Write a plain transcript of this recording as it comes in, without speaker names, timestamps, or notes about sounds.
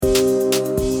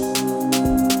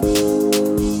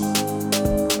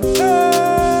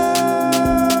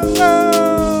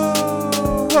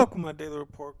my daily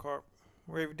report card,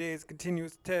 where every day is a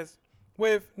continuous test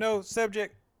with no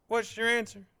subject. What's your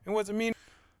answer? And what's it mean?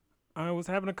 I was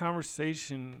having a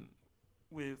conversation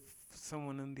with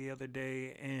someone the other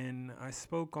day, and I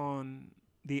spoke on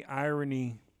the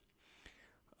irony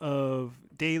of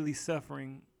daily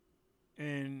suffering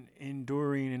and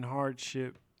enduring and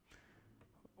hardship,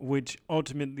 which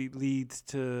ultimately leads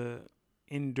to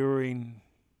enduring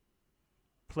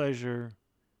pleasure,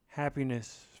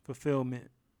 happiness, fulfillment,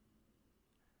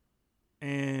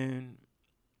 and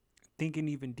thinking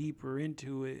even deeper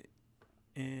into it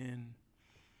and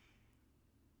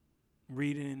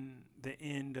reading the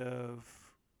end of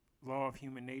Law of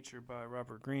Human Nature by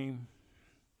Robert Greene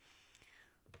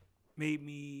made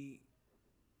me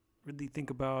really think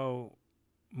about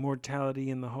mortality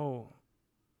in the whole.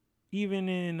 Even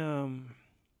in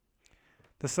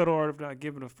The Subtle Art of Not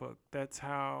Giving a Fuck, that's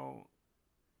how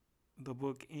the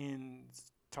book ends,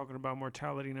 talking about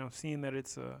mortality. Now, seeing that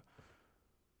it's a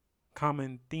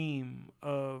common theme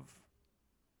of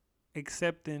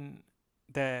accepting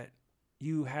that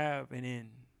you have an end,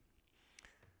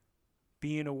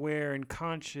 being aware and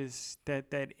conscious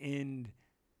that that end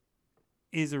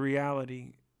is a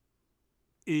reality,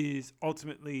 is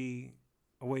ultimately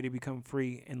a way to become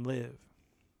free and live.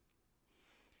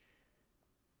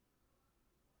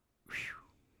 Whew.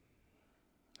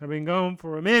 I've been gone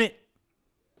for a minute.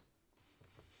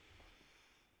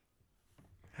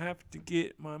 Have to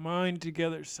get my mind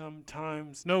together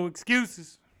sometimes. No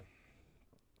excuses.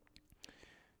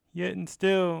 Yet and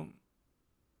still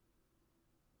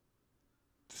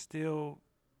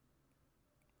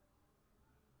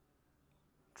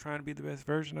trying to be the best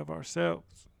version of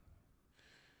ourselves.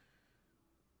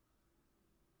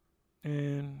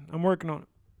 And I'm working on it.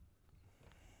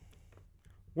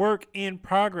 Work in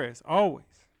progress, always.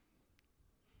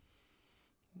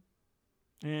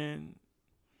 And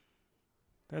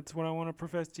that's what I want to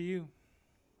profess to you.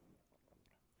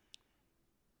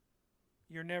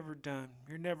 You're never done.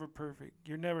 You're never perfect.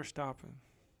 You're never stopping.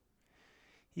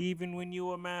 Even when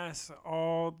you amass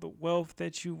all the wealth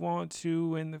that you want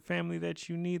to and the family that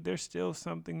you need, there's still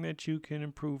something that you can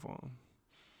improve on.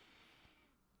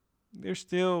 There's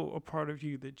still a part of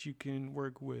you that you can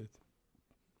work with.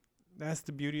 That's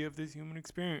the beauty of this human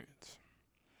experience.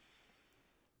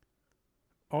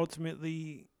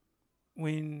 Ultimately,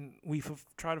 when we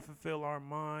try to fulfill our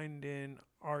mind and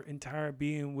our entire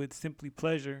being with simply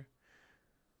pleasure,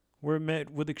 we're met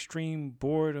with extreme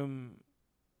boredom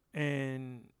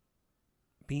and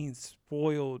being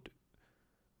spoiled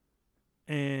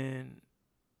and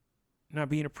not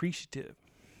being appreciative.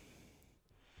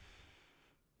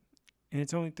 And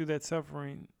it's only through that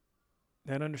suffering,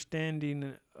 that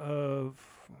understanding of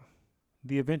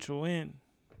the eventual end,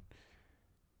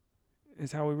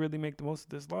 is how we really make the most of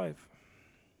this life.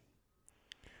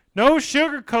 No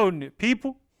sugarcoating it,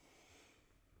 people.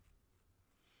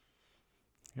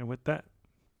 And with that,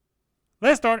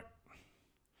 let's start it.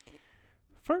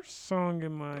 First song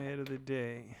in my head of the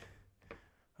day.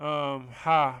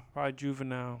 Ha by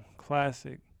Juvenile.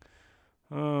 Classic.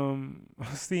 I was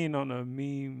seeing on a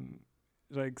meme,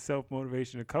 like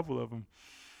self-motivation, a couple of them.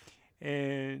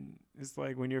 And it's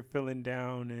like when you're feeling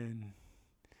down and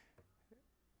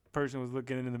person was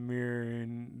looking in the mirror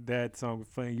and that song was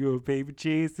playing. You a paper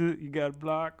chaser, you got a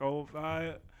block on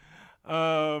fire.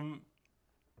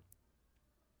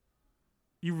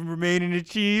 You remain in the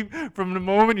chief from the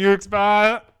moment you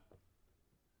expire.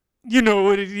 You know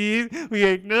what it is. We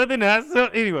ain't nothing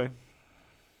outside. Anyway,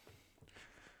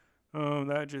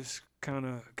 that just kind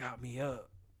of got me up,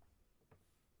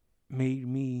 made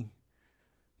me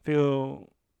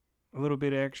feel a little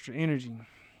bit of extra energy.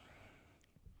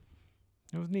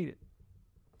 It was needed.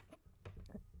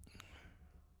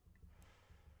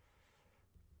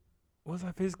 Was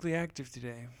I physically active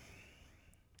today?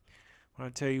 When I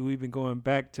tell you we've been going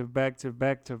back to back to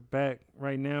back to back.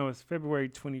 Right now it's February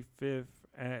 25th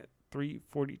at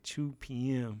 3:42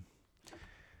 p.m.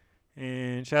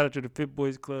 And shout out to the Fit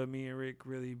Boys Club. Me and Rick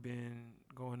really been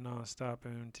going nonstop.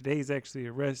 And today's actually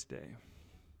a rest day.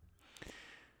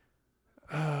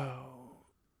 Oh,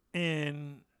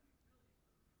 and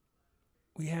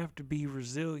we have to be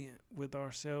resilient with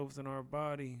ourselves and our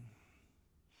body.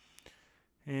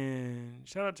 And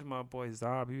shout out to my boy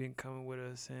Zob. He been coming with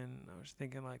us, and I was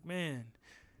thinking like, man,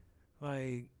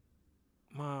 like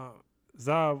my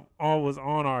Zob all was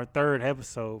on our third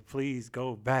episode. Please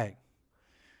go back.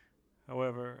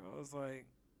 However, I was like,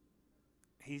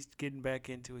 he's getting back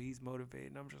into it. He's motivated.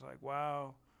 And I'm just like,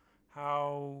 wow,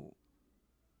 how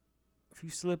if you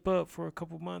slip up for a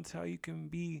couple months, how you can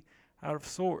be out of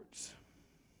sorts.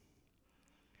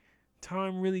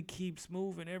 time really keeps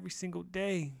moving every single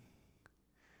day.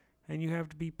 And you have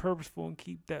to be purposeful and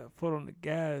keep that foot on the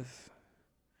gas.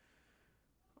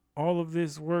 All of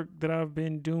this work that I've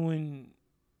been doing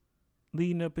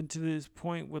leading up into this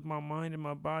point with my mind and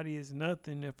my body is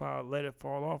nothing. If I let it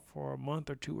fall off for a month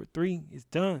or 2 or 3, it's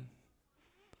done.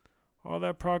 All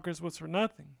that progress was for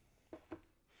nothing.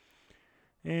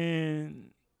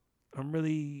 And I'm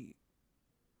really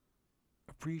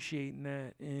appreciating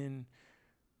that. And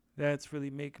that's really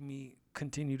making me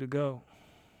continue to go.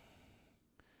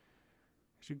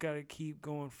 You got to keep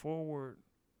going forward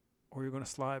or you're going to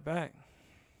slide back.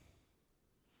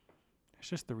 It's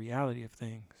just the reality of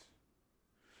things.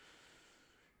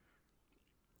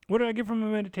 What did I get from my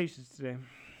meditations today?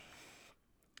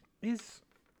 It's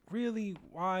really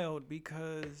wild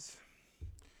because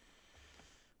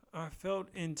I felt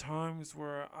in times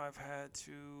where I've had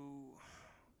to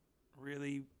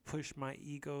really push my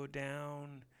ego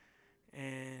down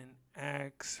and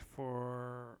ask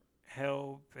for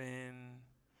help and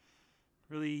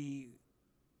really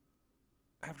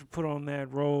have to put on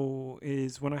that role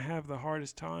is when I have the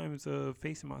hardest times of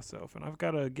facing myself. And I've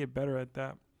got to get better at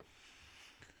that.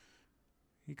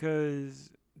 Because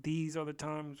these are the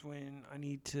times when I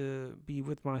need to be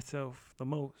with myself the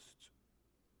most.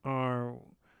 Or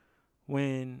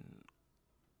when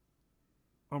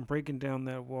I'm breaking down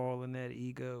that wall and that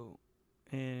ego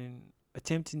and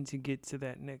attempting to get to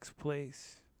that next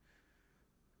place.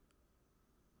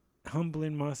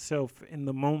 Humbling myself in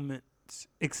the moment,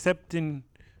 accepting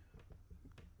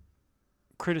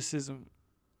criticism,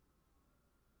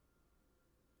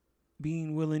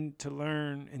 being willing to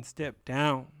learn and step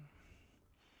down,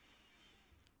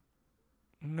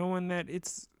 knowing that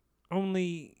it's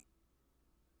only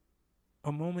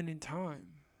a moment in time,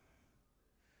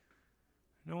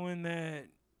 knowing that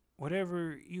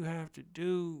whatever you have to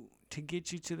do to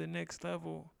get you to the next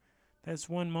level, that's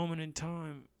one moment in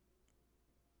time.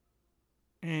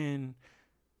 And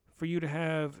for you to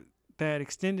have that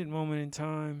extended moment in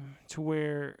time to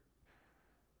where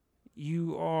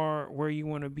you are where you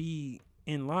want to be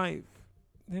in life,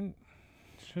 then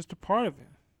it's just a part of it.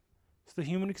 It's the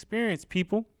human experience,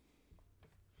 people.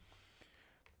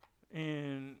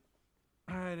 And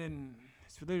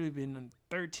it's literally been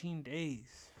 13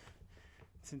 days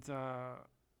since I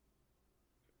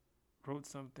wrote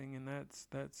something, and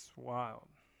that's wild.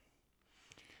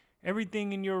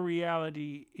 Everything in your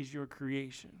reality is your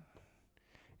creation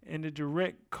and a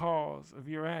direct cause of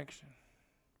your action.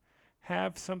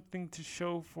 Have something to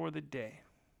show for the day.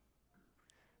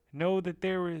 Know that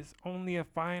there is only a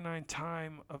finite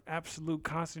time of absolute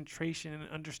concentration and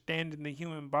understanding the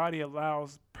human body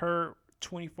allows per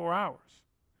 24 hours.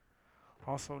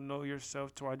 Also know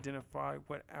yourself to identify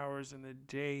what hours in the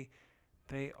day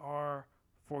they are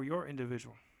for your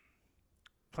individual.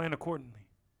 Plan accordingly.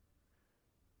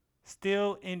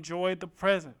 Still enjoy the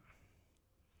present.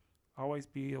 Always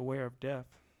be aware of death.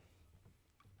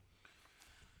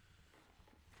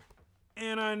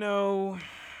 And I know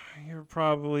you're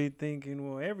probably thinking,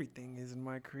 well, everything is in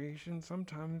my creation.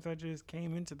 Sometimes I just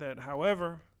came into that.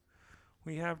 However,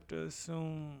 we have to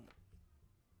assume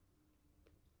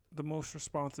the most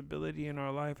responsibility in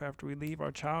our life after we leave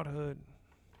our childhood,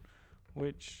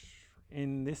 which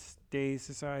in this day's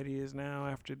society is now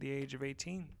after the age of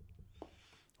 18.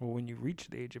 Or when you reach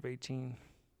the age of 18,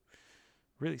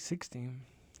 really 16.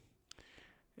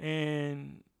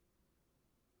 And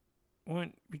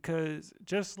because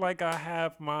just like I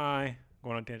have my,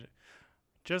 going on tangent,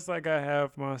 just like I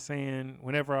have my saying,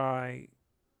 whenever I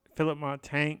fill up my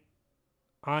tank,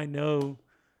 I know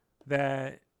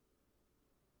that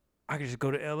I could just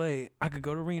go to LA, I could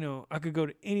go to Reno, I could go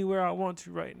to anywhere I want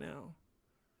to right now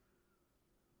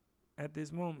at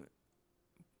this moment.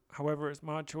 However, it's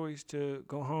my choice to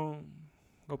go home,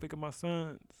 go pick up my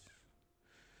sons,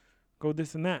 go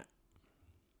this and that.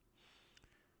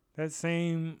 That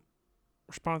same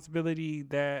responsibility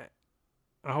that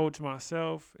I hold to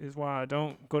myself is why I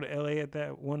don't go to LA at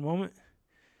that one moment.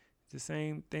 It's the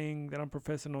same thing that I'm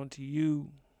professing on to you.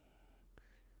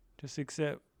 Just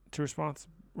accept the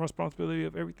responsibility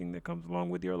of everything that comes along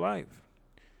with your life.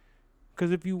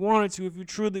 Because if you wanted to, if you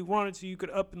truly wanted to, you could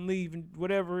up and leave and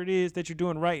whatever it is that you're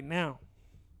doing right now.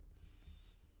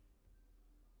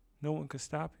 No one could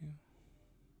stop you.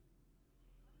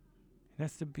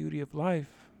 That's the beauty of life.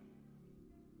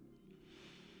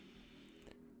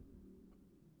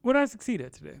 What did I succeed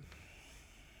at today?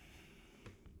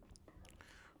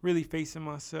 Really facing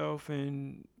myself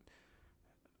and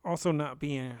also not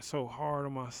being so hard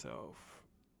on myself.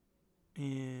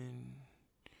 And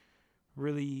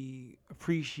really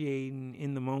appreciating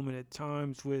in the moment at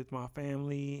times with my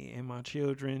family and my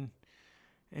children,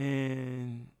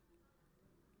 and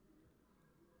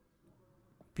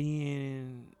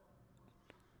being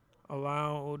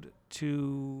allowed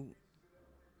to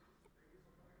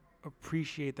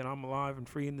appreciate that I'm alive and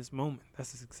free in this moment.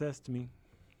 That's a success to me.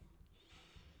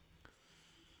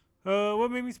 What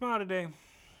made me smile today?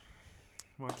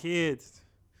 My kids.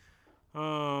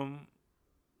 Um,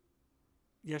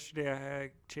 Yesterday I had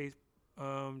Chase,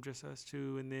 just us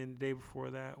two, and then the day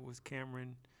before that was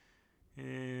Cameron,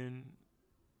 and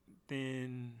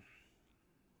then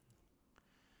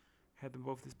had them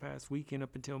both this past weekend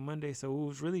up until Monday. So it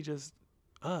was really just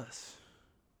us,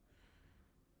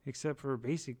 except for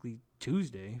basically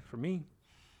Tuesday for me.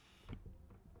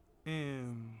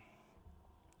 And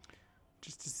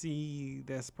just to see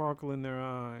that sparkle in their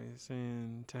eyes,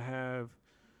 and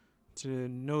to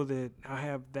know that I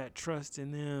have that trust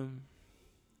in them,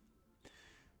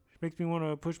 makes me want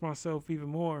to push myself even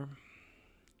more.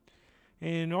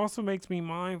 And also makes me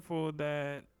mindful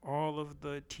that all of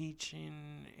the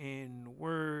teaching and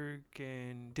work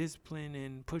and discipline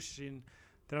and pushing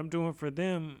that I'm doing for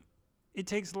them, it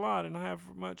takes a lot. And I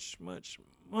have much, much,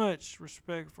 much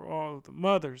respect for all of the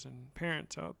mothers and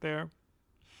parents out there.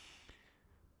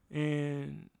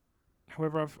 And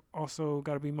however, I've also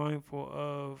got to be mindful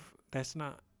of that's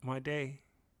not my day.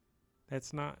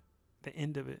 That's not the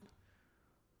end of it.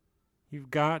 You've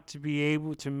got to be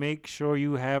able to make sure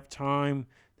you have time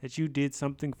that you did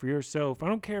something for yourself. I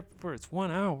don't care if it's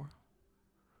 1 hour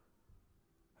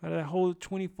out of that whole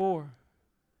 24.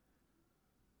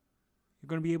 You're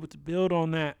going to be able to build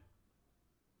on that.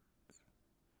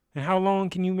 And how long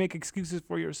can you make excuses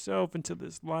for yourself until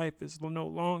this life is no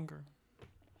longer?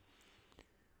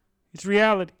 It's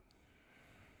reality.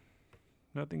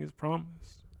 Nothing is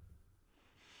promised.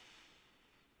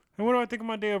 And what do I think of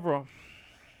my day overall?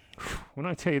 When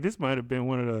I tell you, this might have been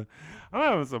I'm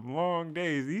having some long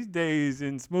days. These days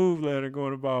in Smooth Land are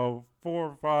going about 4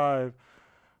 or 5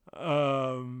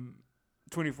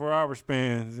 24-hour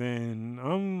spans, and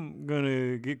I'm going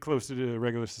to get closer to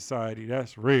regular society.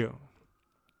 That's real.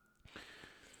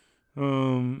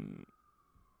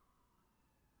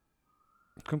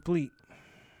 Complete.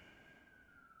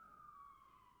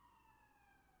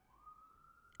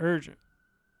 Urgent.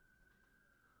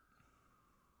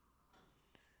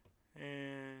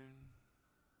 And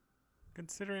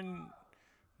considering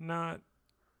not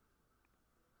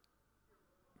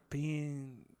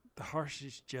being the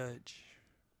harshest judge,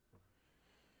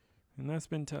 and that's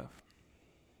been tough.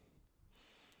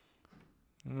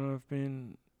 I've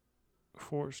been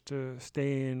forced to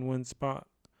stay in one spot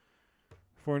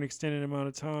for an extended amount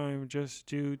of time just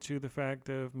due to the fact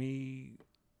of me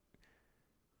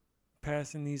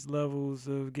passing these levels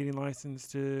of getting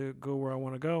licensed to go where I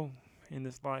want to go in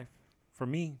this life, for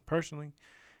me personally.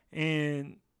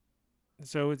 And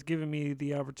so it's given me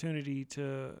the opportunity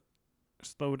to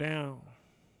slow down,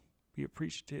 be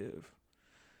appreciative,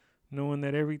 knowing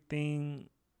that everything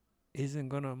isn't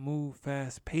going to move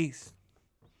fast paced.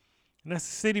 And that's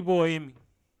the city boy in me.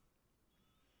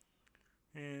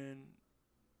 And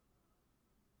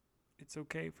it's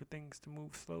okay for things to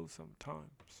move slow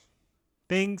sometimes.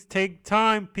 Things take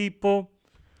time, people,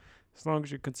 as long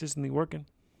as you're consistently working.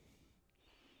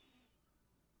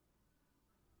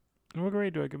 And what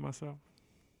grade do I give myself?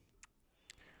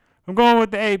 I'm going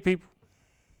with the A, people.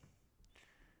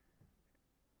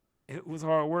 It was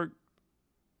hard work.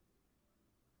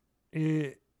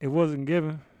 It wasn't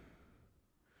given.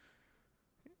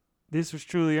 This was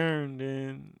truly earned,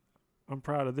 and I'm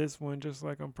proud of this one just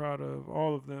like I'm proud of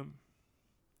all of them.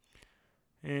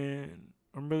 And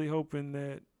I'm really hoping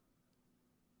that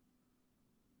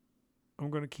I'm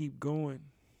going to keep going.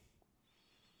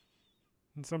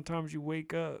 And sometimes you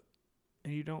wake up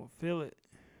and you don't feel it.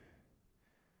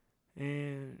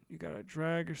 And you got to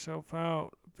drag yourself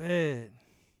out of bed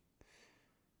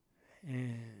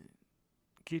and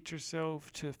get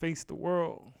yourself to face the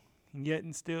world, and yet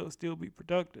and still be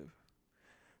productive.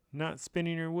 Not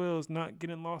spinning your wheels, not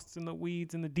getting lost in the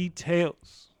weeds and the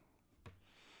details.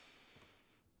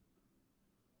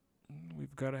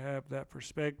 We've got to have that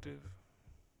perspective.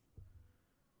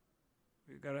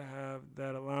 We've got to have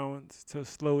that allowance to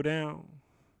slow down,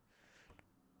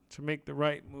 to make the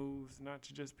right moves, not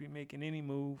to just be making any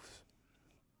moves.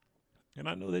 And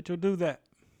I know that you'll do that.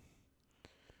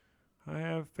 I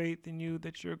have faith in you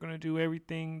that you're going to do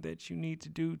everything that you need to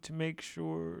do to make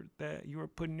sure that you are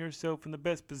putting yourself in the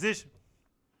best position.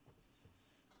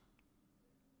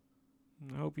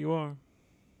 And I hope you are.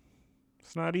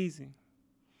 It's not easy.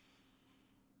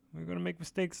 We're going to make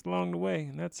mistakes along the way,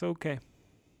 and that's okay.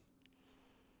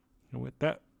 And with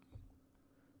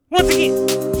Once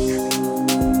again.